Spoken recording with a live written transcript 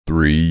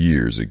3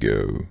 years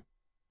ago.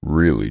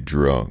 Really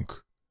drunk.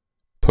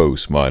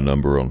 Post my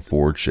number on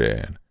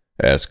 4chan,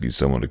 asking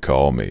someone to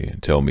call me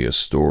and tell me a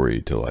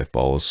story till I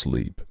fall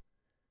asleep.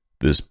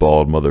 This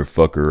bald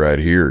motherfucker right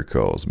here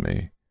calls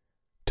me.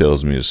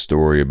 Tells me a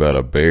story about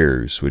a bear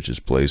who switches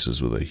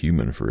places with a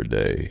human for a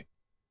day.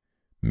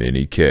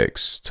 Many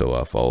keks till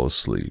I fall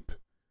asleep.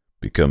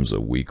 Becomes a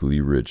weekly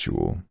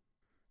ritual.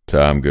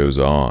 Time goes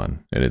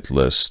on, and it's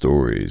less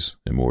stories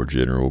and more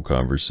general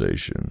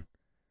conversation.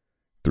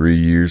 3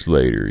 years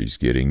later, he's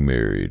getting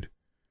married.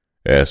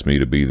 Asked me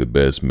to be the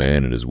best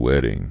man at his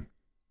wedding.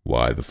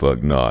 Why the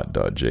fuck not,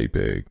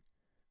 .jpg.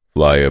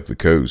 Fly up the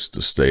coast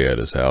to stay at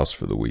his house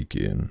for the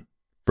weekend.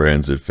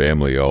 Friends and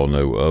family all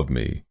know of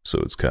me, so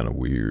it's kinda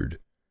weird.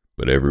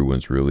 But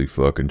everyone's really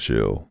fucking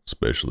chill,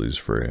 especially his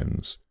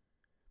friends.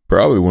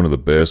 Probably one of the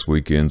best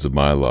weekends of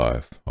my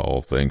life,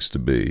 all thanks to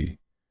B.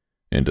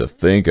 And to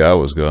think I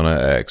was gonna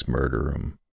axe murder him.